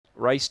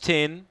Race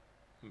 10,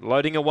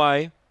 loading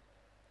away.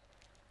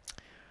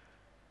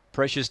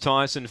 Precious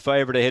Tyson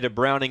favourite ahead of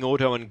Browning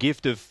Auto and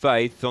Gift of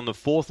Faith. On the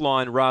fourth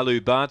line, Ralu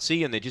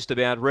Bartzi, and they're just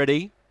about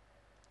ready.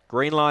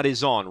 Green light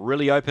is on.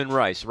 Really open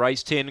race.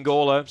 Race 10,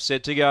 Gawler,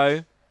 set to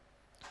go.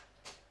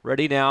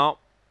 Ready now.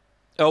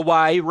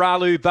 Away,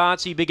 Ralu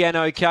Bartzi began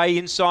okay.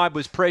 Inside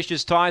was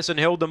Precious Tyson,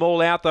 held them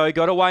all out though.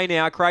 Got away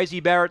now. Crazy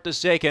Barrett to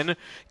second.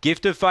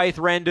 Gift of Faith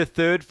ran to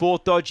third.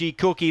 Fourth, Dodgy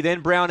Cookie.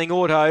 Then Browning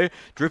Auto.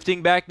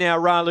 Drifting back now,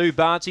 Ralu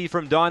Bartzi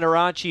from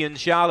Dinarachi and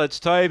Charlotte's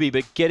Toby.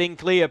 But getting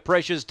clear,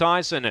 Precious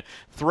Tyson.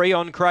 3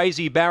 on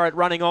Crazy Barrett,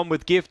 running on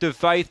with Gift of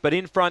Faith. But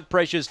in front,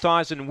 Precious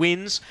Tyson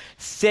wins.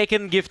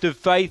 Second, Gift of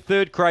Faith.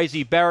 Third,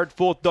 Crazy Barrett.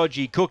 Fourth,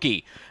 Dodgy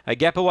Cookie. A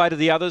gap away to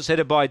the others,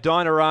 headed by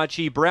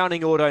Dinarachi.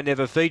 Browning Auto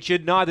never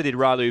featured. Neither did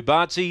Ralu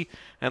Bartzi.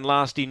 And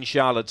last in,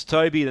 Charlotte's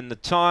Toby. And the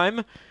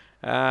time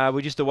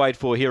we just await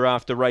for here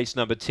after race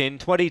number 10.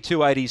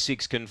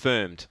 22.86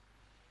 confirmed.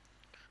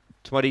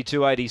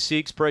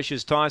 22.86.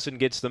 Precious Tyson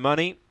gets the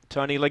money.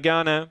 Tony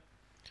Lagana.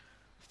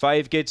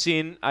 Fave gets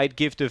in. 8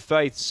 Gift of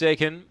Faith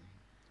second.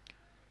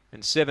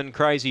 And 7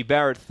 Crazy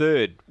Barrett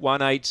third.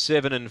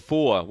 187 and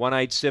 4.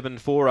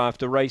 187.4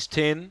 after race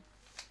 10.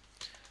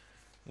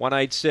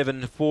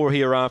 187.4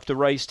 here after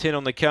race 10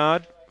 on the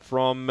card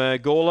from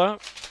Gawler.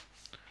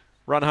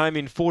 Run home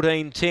in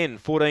 14.10.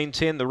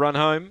 14.10 the run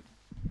home.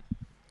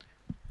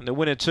 And the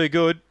winner too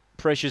good.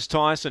 Precious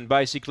Tyson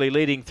basically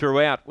leading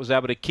throughout. Was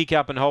able to kick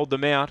up and hold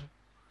them out.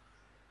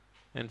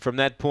 And from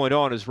that point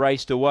on has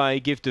raced away.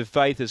 Gift of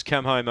Faith has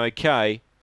come home okay.